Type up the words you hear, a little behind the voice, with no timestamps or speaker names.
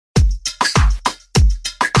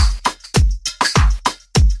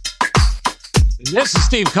This is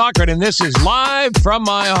Steve Cochran, and this is Live from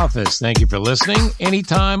My Office. Thank you for listening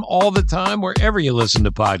anytime, all the time, wherever you listen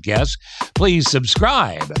to podcasts. Please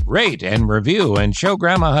subscribe, rate, and review, and show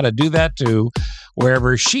Grandma how to do that too,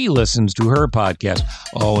 wherever she listens to her podcast.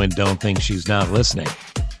 Oh, and don't think she's not listening,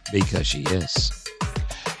 because she is.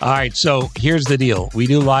 All right, so here's the deal. We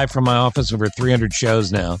do Live from My Office over 300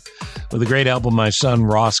 shows now with a great help of my son,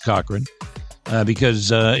 Ross Cochran,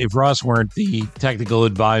 because if Ross weren't the technical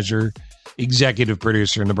advisor, executive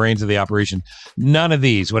producer, and the brains of the operation, none of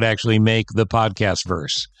these would actually make the podcast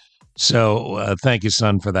verse. So thank you,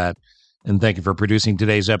 son, for that. And thank you for producing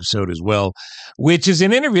today's episode as well, which is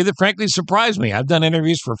an interview that frankly surprised me. I've done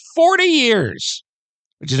interviews for 40 years,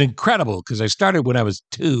 which is incredible because I started when I was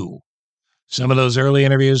 2. Some of those early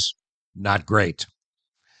interviews, not great.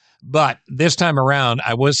 But this time around,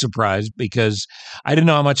 I was surprised because I didn't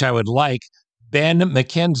know how much I would like Ben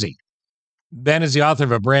McKenzie. Ben is the author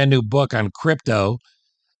of a brand new book on crypto.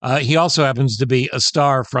 He also happens to be a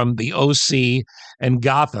star from the OC and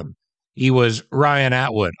Gotham. He was Ryan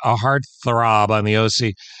Atwood, a heartthrob on the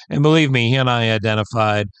OC. And believe me, he and I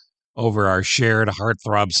identified over our shared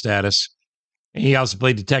heartthrob status. He also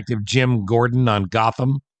played Detective Jim Gordon on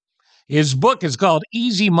Gotham. His book is called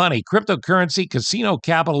Easy Money, Cryptocurrency, Casino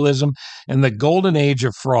Capitalism, and the Golden Age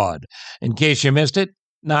of Fraud. In case you missed it,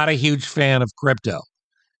 not a huge fan of crypto.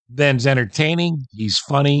 Ben's entertaining, he's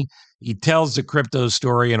funny, he tells the crypto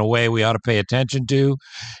story in a way we ought to pay attention to,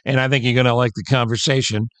 and I think you're going to like the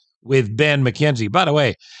conversation with Ben McKenzie. By the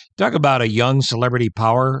way, talk about a young celebrity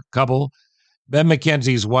power couple. Ben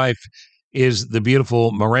McKenzie's wife is the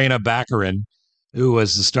beautiful Morena Baccarin, who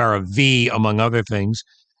was the star of V, among other things.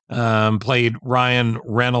 Played Ryan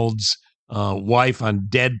Reynolds' wife on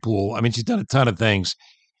Deadpool. I mean, she's done a ton of things.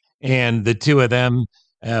 And the two of them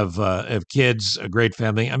have kids, a great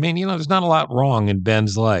family. I mean, there's not a lot wrong in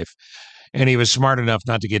Ben's life. And he was smart enough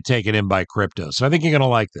not to get taken in by crypto. So I think you're going to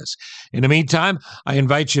like this. In the meantime, I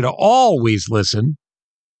invite you to always listen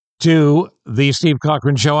to the Steve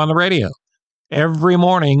Cochran Show on the radio. Every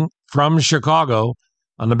morning from Chicago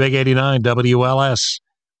on the Big 89 WLS.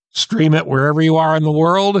 Stream it wherever you are in the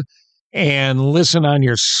world and listen on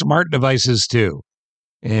your smart devices too.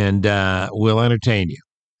 And we'll entertain you.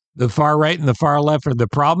 The far right and the far left are the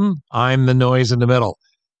problem. I'm the noise in the middle,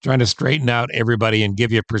 trying to straighten out everybody and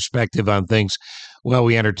give you perspective on things while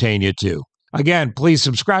we entertain you too. Again, please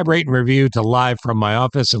subscribe, rate, and review to Live from My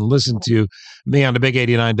Office and listen to me on the Big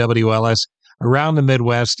 89 WLS around the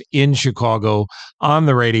Midwest in Chicago on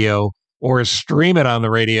the radio, or stream it on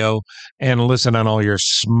the radio and listen on all your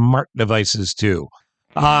smart devices too.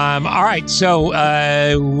 All right,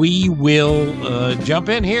 so we will jump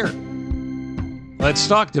in here. Let's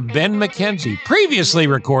talk to Ben McKenzie, previously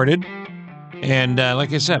recorded. And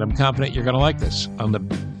like I said, I'm confident you're going to like this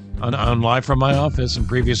on Live from My Office and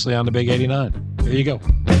previously on the Big 89. There you go.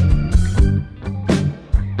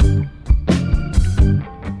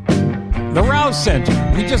 The Rouse Center.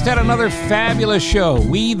 We just had another fabulous show.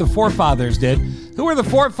 We, the Forefathers, did. Who are the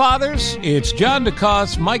Forefathers? It's John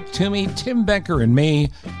DeCoste, Mike Toomey, Tim Benker, and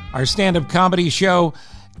me. Our stand-up comedy show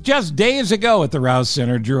just days ago at the Rouse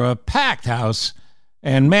Center drew a packed house,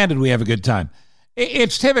 and man, did we have a good time.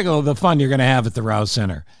 It's typical of the fun you're going to have at the Rouse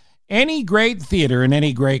Center. Any great theater in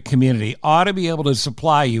any great community ought to be able to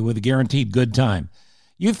supply you with a guaranteed good time.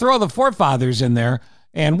 You throw the Forefathers in there,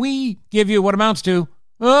 and we give you what amounts to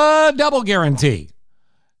a double guarantee.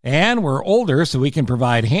 And we're older, so we can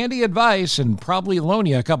provide handy advice and probably loan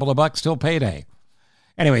you a couple of bucks till payday.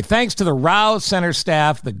 Anyway, thanks to the Rouse Center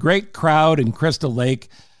staff, the great crowd in Crystal Lake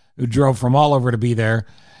who drove from all over to be there.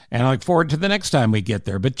 And I look forward to the next time we get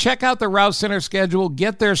there. But check out the Rouse Center schedule.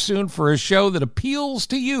 Get there soon for a show that appeals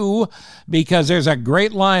to you, because there's a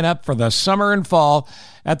great lineup for the summer and fall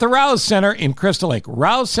at the Rouse Center in Crystal Lake.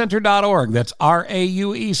 RouseCenter.org. That's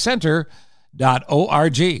RAUE Center.org.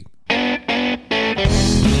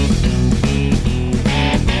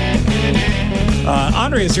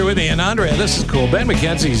 Andrea is here with me, and Andrea, this is cool. Ben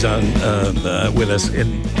McKenzie's on with us,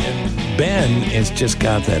 and Ben has just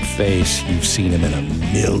got that face. You've seen him in a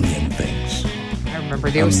million things. I remember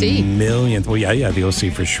the OC. A million. Well, yeah, the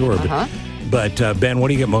OC for sure. But Ben, what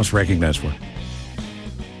do you get most recognized for?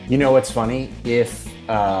 You know what's funny? If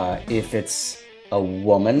it's a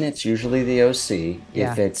woman, it's usually the OC.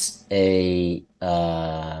 Yeah. If it's a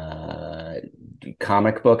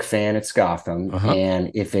comic book fan, it's Gotham.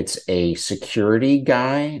 And if it's a security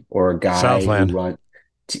guy or a guy Southland. who runs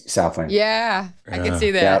Southland. Yeah, I can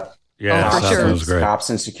see that. Yep. Yeah, for sure. Was great. Cops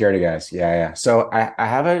and security guys. Yeah. So I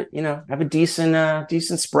have a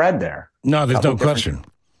decent spread there. No, there's no question.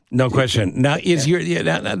 No question. Now, this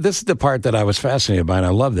is the part that I was fascinated by, and I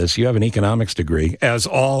love this. You have an economics degree, as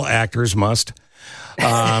all actors must.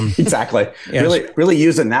 Exactly. Yes. Really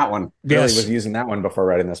using that one. Really Yes. was using that one before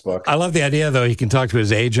writing this book. I love the idea, though. He can talk to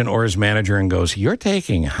his agent or his manager and goes, "You're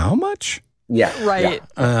taking how much?" Yeah. Right.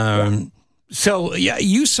 Yeah. So,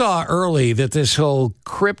 you saw early that this whole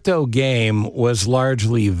crypto game was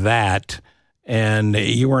largely that, and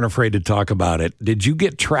you weren't afraid to talk about it. Did you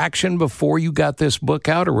get traction before you got this book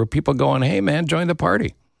out, or were people going, "Hey, man, join the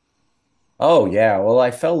party"? Oh, yeah. Well,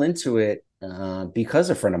 I fell into it because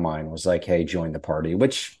a friend of mine was like, "Hey, join the party,"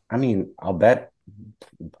 which, I mean, I'll bet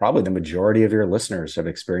probably the majority of your listeners have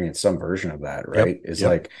experienced some version of that, right? It's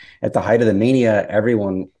like at the height of the mania,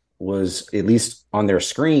 everyone was, at least on their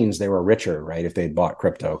screens, they were richer, right? If they'd bought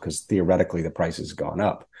crypto, because theoretically the price has gone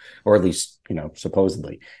up, or at least,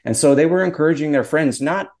 supposedly. And so they were encouraging their friends,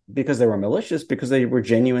 not because they were malicious, because they were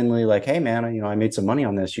genuinely like, "Hey, man, I made some money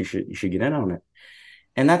on this. You should get in on it."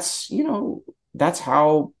 And that's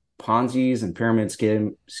how Ponzi's and pyramid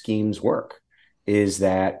schemes work, is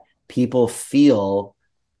that people feel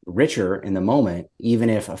richer in the moment,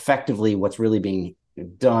 even if effectively what's really being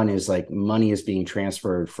done is like money is being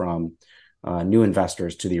transferred from new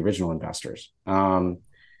investors to the original investors.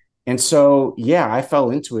 And so, I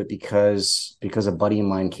fell into it because a buddy of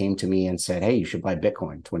mine came to me and said, "Hey, you should buy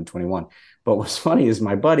Bitcoin 2021. But what's funny is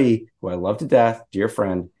my buddy, who I love to death, dear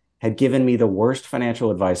friend, had given me the worst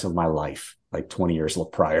financial advice of my life, like 20 years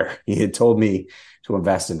prior. He had told me to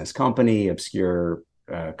invest in this company, obscure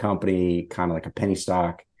company, kind of like a penny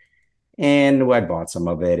stock. And I bought some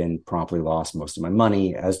of it and promptly lost most of my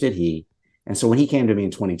money, as did he. And so when he came to me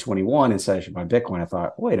in 2021 and said I should buy Bitcoin, I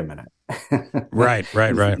thought, wait a minute. Right.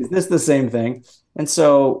 Is this the same thing? And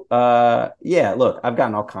so, look, I've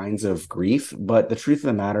gotten all kinds of grief, but the truth of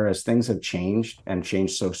the matter is things have changed and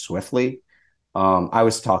changed so swiftly. I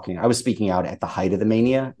was speaking out at the height of the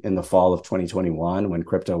mania in the fall of 2021 when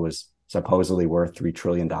crypto was supposedly worth $3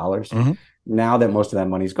 trillion. Mm-hmm. Now that most of that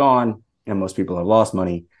money's gone and most people have lost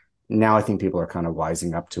money, now I think people are kind of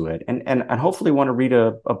wising up to it and hopefully want to read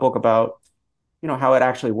a book about, how it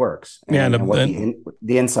actually works and what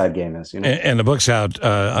the inside game is. And the book's out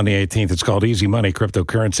on the 18th. It's called Easy Money,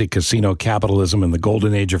 Cryptocurrency, Casino Capitalism, and the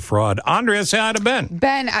Golden Age of Fraud. Andrea, say hi to Ben.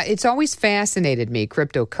 Ben, it's always fascinated me,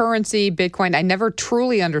 cryptocurrency, Bitcoin. I never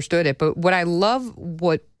truly understood it, but what I love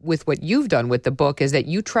with what you've done with the book is that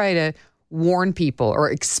you try to warn people or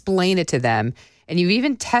explain it to them, and you've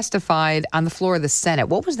even testified on the floor of the Senate.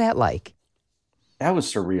 What was that like? That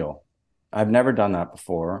was surreal. I've never done that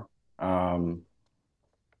before.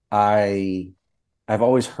 I've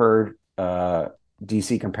always heard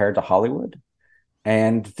DC compared to Hollywood,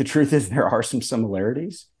 and the truth is there are some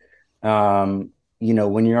similarities. When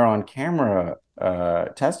you're on camera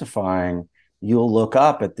testifying, you'll look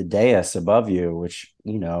up at the dais above you, which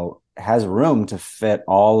has room to fit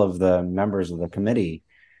all of the members of the committee,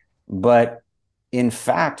 but in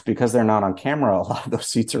fact, because they're not on camera, a lot of those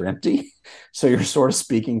seats are empty. So you're sort of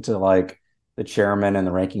speaking to like the chairman and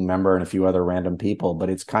the ranking member and a few other random people, but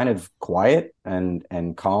it's kind of quiet and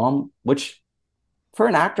calm, which for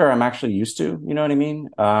an actor, I'm actually used to, you know what I mean?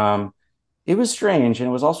 It was strange. And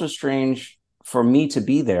it was also strange for me to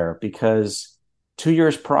be there because 2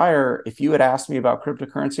 years prior, if you had asked me about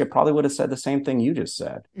cryptocurrency, I probably would have said the same thing you just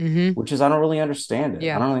said, which is I don't really understand it.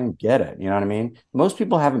 Yeah. I don't really get it. You know what I mean? Most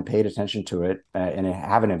people haven't paid attention to it and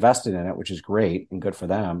haven't invested in it, which is great and good for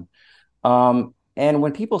them. And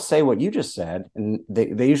when people say what you just said, and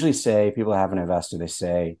they usually say, people haven't invested, they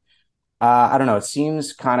say, I don't know, it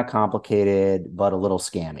seems kind of complicated, but a little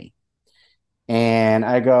scammy. And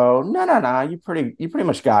I go, no, you pretty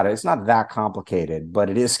much got it. It's not that complicated, but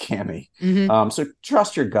it is scammy. So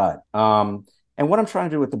trust your gut. And what I'm trying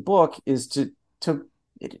to do with the book is to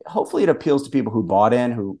hopefully it appeals to people who bought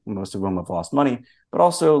in, who most of them have lost money, but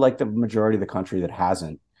also like the majority of the country that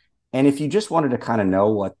hasn't. And if you just wanted to kind of know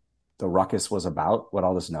what the ruckus was about, what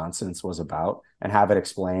all this nonsense was about, and have it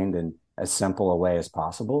explained in as simple a way as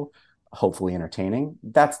possible, hopefully entertaining,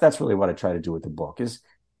 that's really what I try to do with the book.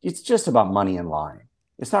 It's just about money and lying.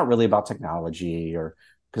 It's not really about technology or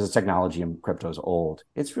because the technology in crypto is old.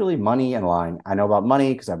 It's really money and lying. I know about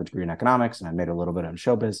money because I have a degree in economics and I made a little bit on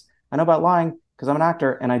showbiz. I know about lying because I'm an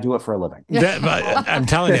actor and I do it for a living. I'm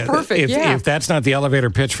telling you, perfect, if that's not the elevator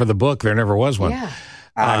pitch for the book, there never was one. Yeah.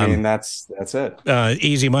 I mean, that's it.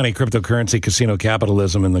 Easy Money, Cryptocurrency, Casino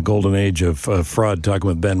Capitalism, and the Golden Age of Fraud, talking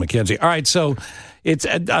with Ben McKenzie. All right, so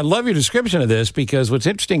I love your description of this because what's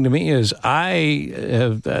interesting to me is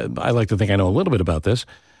I like to think I know a little bit about this,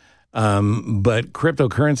 but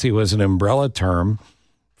cryptocurrency was an umbrella term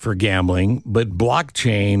for gambling, but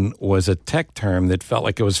blockchain was a tech term that felt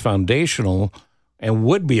like it was foundational and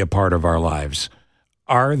would be a part of our lives.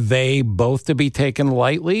 Are they both to be taken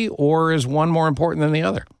lightly, or is one more important than the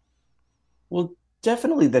other? Well,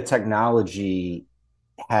 definitely the technology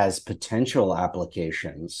has potential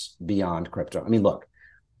applications beyond crypto. I mean, look,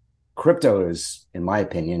 crypto is, in my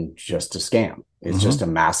opinion, just a scam. It's just a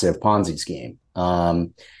massive Ponzi scheme.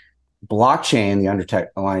 Blockchain, the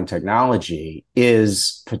underlying technology,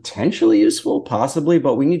 is potentially useful, possibly,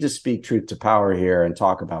 but we need to speak truth to power here and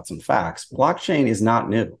talk about some facts. Blockchain is not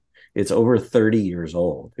new. It's over 30 years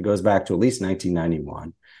old. It goes back to at least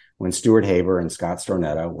 1991, when Stuart Haber and Scott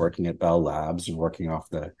Stornetta, working at Bell Labs and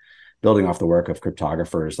building off the work of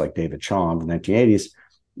cryptographers like David Chaum in the 1980s,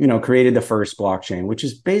 created the first blockchain, which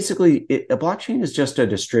is basically a blockchain is just a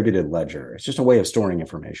distributed ledger. It's just a way of storing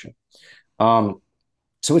information.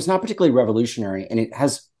 So it's not particularly revolutionary, and it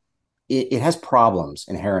has problems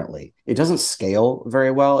inherently. It doesn't scale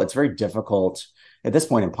very well. It's very difficult, at this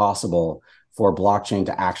point impossible, for blockchain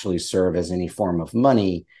to actually serve as any form of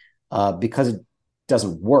money because it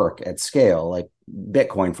doesn't work at scale. Like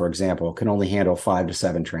Bitcoin, for example, can only handle 5 to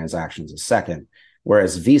 7 transactions a second,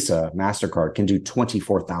 whereas Visa, MasterCard can do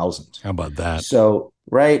 24,000. How about that? So,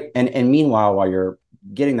 right. And meanwhile, while you're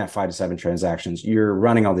getting that 5 to 7 transactions, you're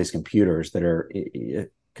running all these computers that are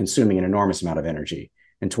consuming an enormous amount of energy.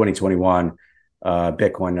 In 2021,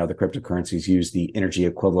 Bitcoin and other cryptocurrencies use the energy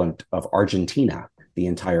equivalent of Argentina, the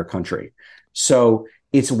entire country. So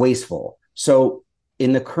it's wasteful. So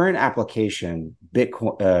in the current application,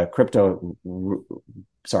 blockchain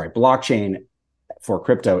for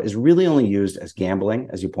crypto is really only used as gambling,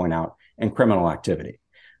 as you point out, and criminal activity.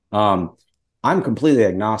 I'm completely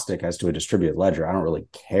agnostic as to a distributed ledger. I don't really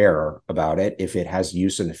care about it. If it has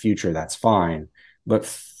use in the future, that's fine.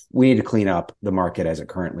 But we need to clean up the market as it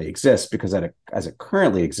currently exists, because as it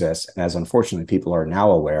currently exists, and as unfortunately people are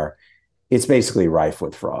now aware, it's basically rife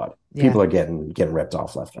with fraud. Yeah. People are getting ripped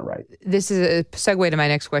off left and right. This is a segue to my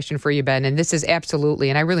next question for you, Ben. And this is absolutely,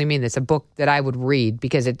 and I really mean this, a book that I would read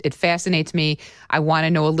because it fascinates me. I want to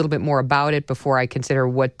know a little bit more about it before I consider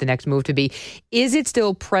what the next move to be. Is it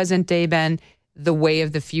still present day, Ben, the way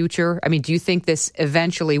of the future? I mean, do you think this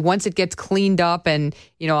eventually, once it gets cleaned up and,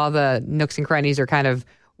 all the nooks and crannies are kind of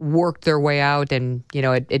worked their way out and,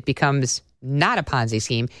 it becomes not a Ponzi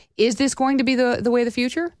scheme, is this going to be the way of the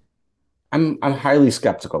future? I'm highly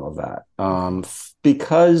skeptical of that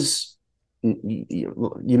because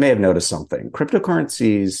you may have noticed something.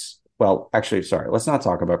 Cryptocurrencies, well, actually, sorry, let's not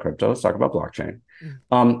talk about crypto. Let's talk about blockchain.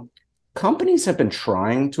 Companies have been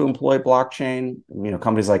trying to employ blockchain.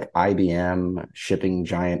 Companies like IBM, shipping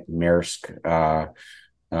giant Maersk,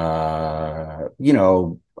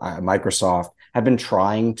 Microsoft have been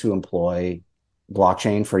trying to employ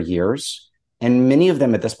blockchain for years. And many of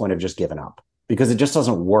them at this point have just given up, because it just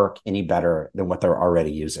doesn't work any better than what they're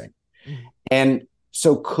already using. And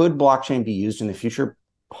so could blockchain be used in the future?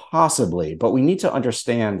 Possibly, but we need to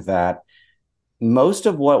understand that most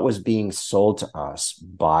of what was being sold to us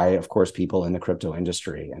by, of course, people in the crypto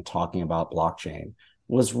industry and talking about blockchain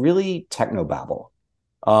was really technobabble.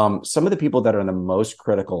 Some of the people that are the most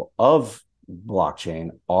critical of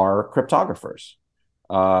blockchain are cryptographers.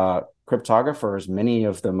 Many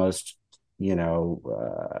of the most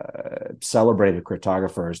celebrated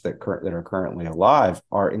cryptographers that are currently alive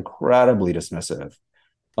are incredibly dismissive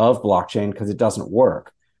of blockchain because it doesn't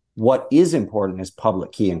work. What is important is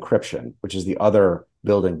public key encryption, which is the other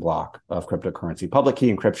building block of cryptocurrency. Public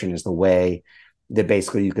key encryption is the way that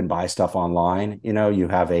basically you can buy stuff online. You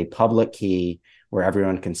have a public key where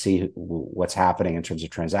everyone can see what's happening in terms of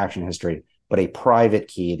transaction history, but a private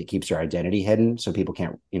key that keeps your identity hidden so people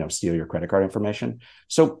can't, steal your credit card information.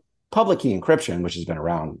 So public key encryption, which has been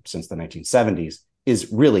around since the 1970s,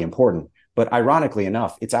 is really important. But ironically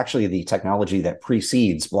enough, it's actually the technology that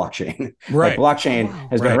precedes blockchain. Right. Like blockchain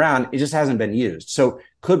has been around, it just hasn't been used. So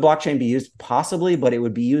could blockchain be used? Possibly, but it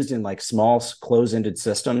would be used in like small closed-ended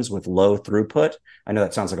systems with low throughput. I know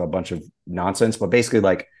that sounds like a bunch of nonsense, but basically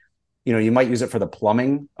you might use it for the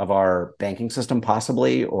plumbing of our banking system,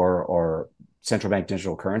 possibly, or central bank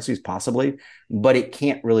digital currencies, possibly, but it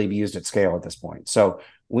can't really be used at scale at this point. So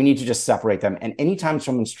we need to just separate them. And anytime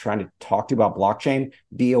someone's trying to talk to you about blockchain,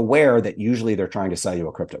 be aware that usually they're trying to sell you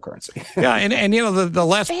a cryptocurrency. Yeah, and the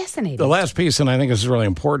last piece, and I think this is really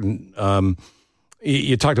important.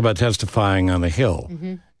 You talked about testifying on the Hill.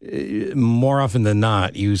 Mm-hmm. More often than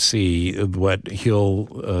not, you see what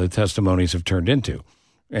Hill testimonies have turned into,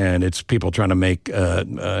 and it's people trying to make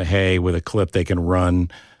hay with a clip they can run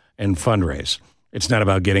and fundraise. It's not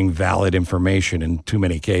about getting valid information in too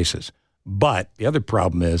many cases. But the other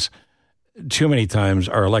problem is too many times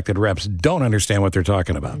our elected reps don't understand what they're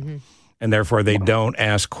talking about. Mm-hmm. And therefore, they don't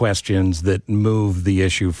ask questions that move the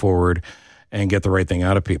issue forward and get the right thing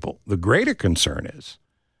out of people. The greater concern is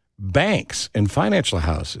banks and financial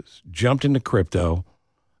houses jumped into crypto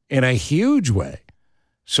in a huge way.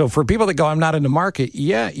 So for people that go, I'm not in the market,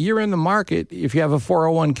 yeah, you're in the market if you have a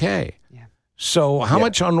 401k. Yeah. So how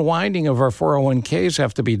much unwinding of our 401ks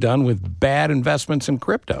have to be done with bad investments in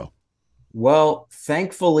crypto? Well,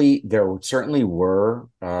 thankfully, there certainly were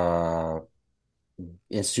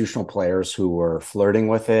institutional players who were flirting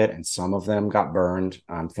with it, and some of them got burned.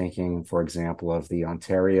 I'm thinking, for example, of the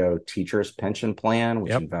Ontario Teachers Pension Plan,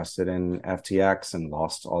 which invested in FTX and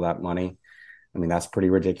lost all that money. I mean, that's pretty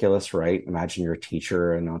ridiculous, right? Imagine you're a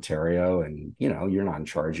teacher in Ontario and, you're not in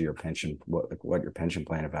charge of your pension, what your pension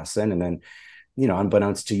plan invests in. And then,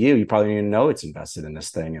 unbeknownst to you, you probably don't even know it's invested in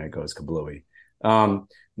this thing and it goes kablooey.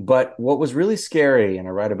 But what was really scary, and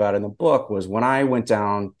I write about it in the book, was when I went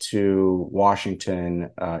down to Washington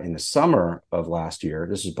in the summer of last year.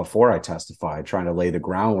 This is before I testified, trying to lay the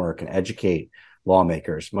groundwork and educate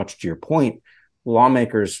lawmakers. Much to your point,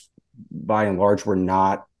 lawmakers, by and large, were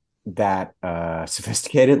not that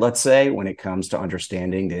sophisticated, let's say, when it comes to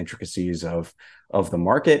understanding the intricacies of the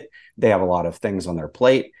market. They have a lot of things on their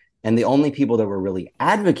plate. And the only people that were really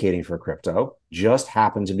advocating for crypto just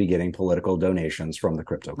happened to be getting political donations from the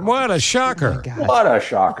crypto companies. What a shocker. Oh, what a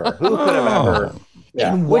shocker. Who could have ever...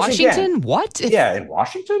 Yeah. In Washington? Again, what? Yeah, in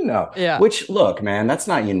Washington? No. Yeah. Which, look, man, that's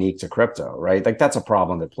not unique to crypto, right? Like, that's a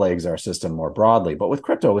problem that plagues our system more broadly. But with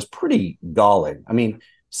crypto, it was pretty galling. I mean,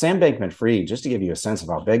 Sam Bankman-Fried, just to give you a sense of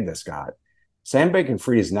how big this got, Sam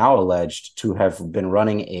Bankman-Fried is now alleged to have been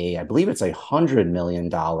running I believe it's $100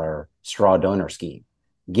 million straw donor scheme,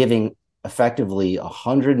 giving effectively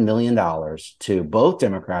 $100 million to both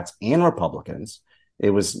Democrats and Republicans.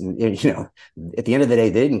 It was, at the end of the day,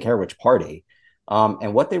 they didn't care which party.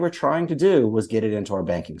 And what they were trying to do was get it into our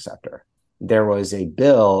banking sector. There was a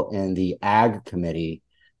bill in the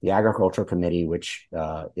the Agricultural Committee, which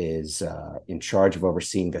is in charge of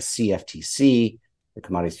overseeing the CFTC, the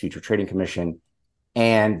Commodities Future Trading Commission.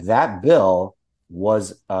 And that bill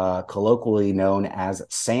was colloquially known as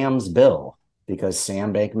Sam's bill, because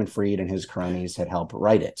Sam Bankman-Fried and his cronies had helped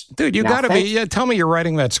write it. Dude, you got to be, tell me you're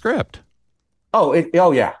writing that script. Oh,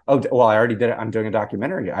 yeah. Oh, well, I already did it. I'm doing a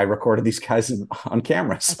documentary. I recorded these guys on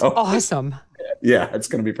camera. So. That's awesome. Yeah, it's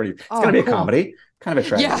going to be it's going to be a comedy, kind of a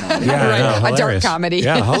tragic comedy. Yeah, right. A dark comedy.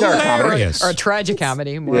 Yeah, hilarious. Or a tragic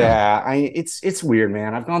comedy. More. Yeah, it's weird,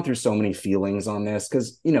 man. I've gone through so many feelings on this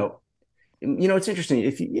because, it's interesting.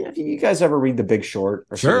 If you guys ever read The Big Short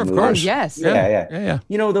or sure, of movies, course, yes, yeah.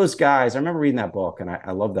 Those guys. I remember reading that book, and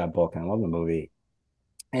I love that book, and I love the movie.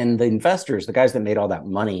 And the investors, the guys that made all that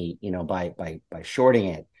money, by shorting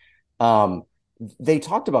it, they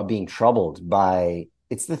talked about being troubled by.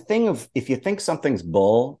 It's the thing of, if you think something's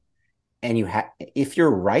bull, and if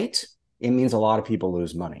you're right, it means a lot of people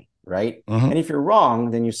lose money, right? Mm-hmm. And if you're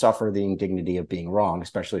wrong, then you suffer the indignity of being wrong,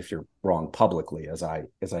 especially if you're wrong publicly, as I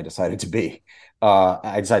decided to be.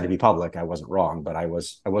 I decided to be public. I wasn't wrong, but I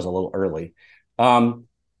was a little early. And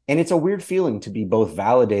it's a weird feeling to be both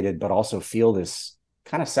validated, but also feel this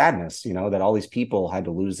kind of sadness, that all these people had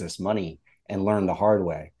to lose this money and learn the hard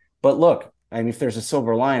way. But look, I mean, if there's a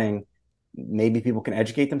silver lining, maybe people can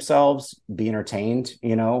educate themselves, be entertained,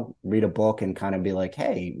 read a book and kind of be like,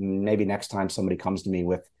 hey, maybe next time somebody comes to me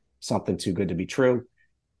with something too good to be true,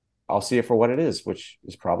 I'll see it for what it is, which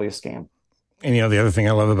is probably a scam. And the other thing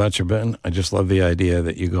I love about you, Ben, I just love the idea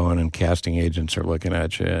that you go in and casting agents are looking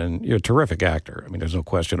at you, and you're a terrific actor. I mean, there's no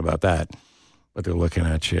question about that, but they're looking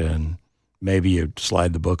at you, and maybe you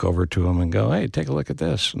slide the book over to them and go, hey, take a look at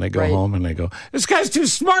this. And they go home and they go, this guy's too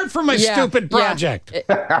smart for my stupid project.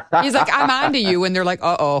 Yeah. He's like, I'm on to you. And they're like,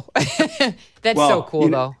 uh-oh. That's so cool,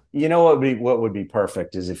 though. You know what would be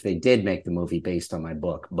perfect is if they did make the movie based on my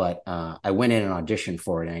book, but I went in and auditioned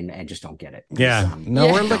for it and I just don't get it. Yeah.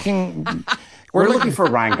 We're looking... We're looking for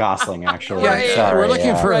Ryan Gosling, actually. Sorry, we're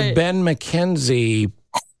looking for a Ben McKenzie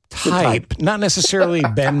type, not necessarily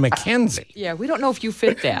Ben McKenzie. Yeah, we don't know if you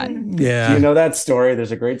fit that. Yeah. Do you know that story?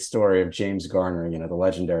 There's a great story of James Garner, the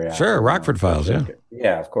legendary actor. Sure, Rockford Files, yeah.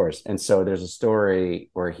 Yeah, of course. And so there's a story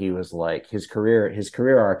where he was like, his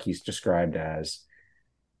career arc he's described as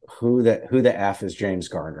who the F is James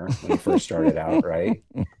Garner when he first started out, right?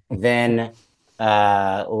 Then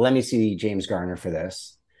let me see James Garner for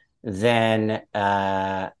this. Then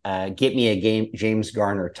get me a James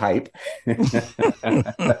Garner type. And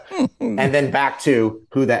then back to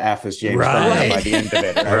who the F is James Garner by the end of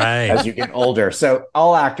it, right? As you get older. So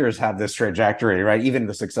all actors have this trajectory, right? Even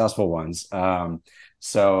the successful ones.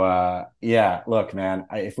 So, yeah, look, man,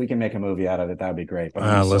 if we can make a movie out of it, that would be great. But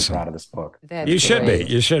I'm so proud of this book. You should be.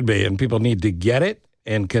 You should be. And people need to get it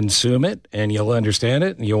and consume it, and you'll understand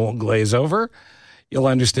it, and you won't glaze over. You'll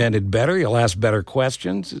understand it better. You'll ask better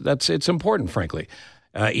questions. It's important, frankly.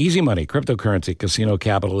 Easy money, cryptocurrency, casino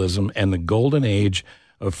capitalism, and the golden age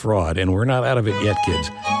of fraud. And we're not out of it yet, kids.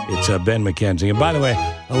 It's Ben McKenzie. And by the way,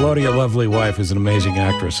 hello to your lovely wife, who's an amazing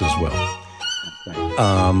actress as well.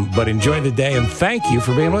 But enjoy the day, and thank you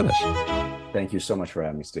for being with us. Thank you so much for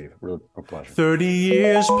having me, Steve. Real pleasure. 30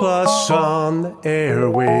 years plus on the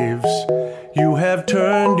airwaves, you have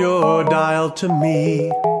turned your dial to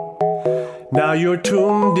me. Now you're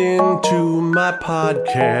tuned into my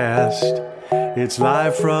podcast. It's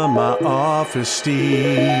live from my office,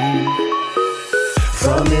 Steve.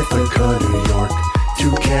 From Ithaca, New York,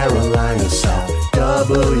 to Carolina South,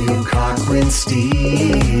 W. Cochran,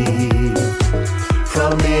 Steve.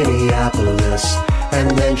 From Minneapolis and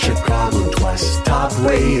then Chicago twice, top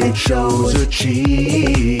rated shows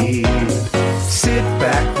achieved. Sit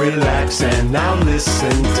back, relax, and now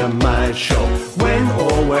listen to my show. When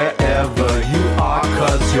or wherever you are,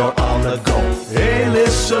 'cause you're on the go.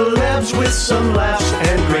 A-list celebs with some laughs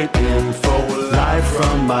and great info. Live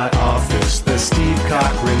from my office, the Steve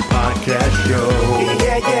Cochran Podcast Show.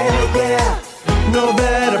 Yeah, yeah, yeah. No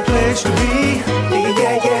better place to be. Yeah,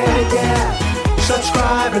 yeah, yeah, yeah.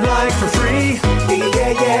 Subscribe and like for free. Yeah,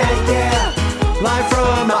 yeah, yeah. Live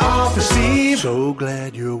from my office, Steve. So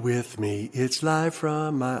glad you're with me. It's live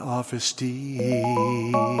from my office, Steve.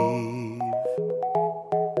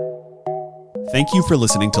 Thank you for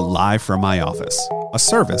listening to Live from My Office, a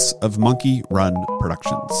service of Monkey Run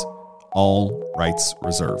Productions. All rights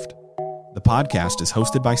reserved. The podcast is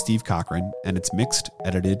hosted by Steve Cochran, and it's mixed,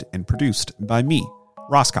 edited, and produced by me,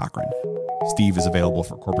 Ross Cochran. Steve is available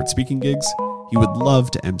for corporate speaking gigs. He would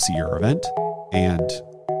love to MC your event, and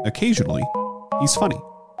occasionally, he's funny.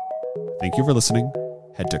 Thank you for listening.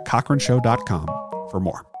 Head to cochranshow.com for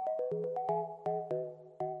more.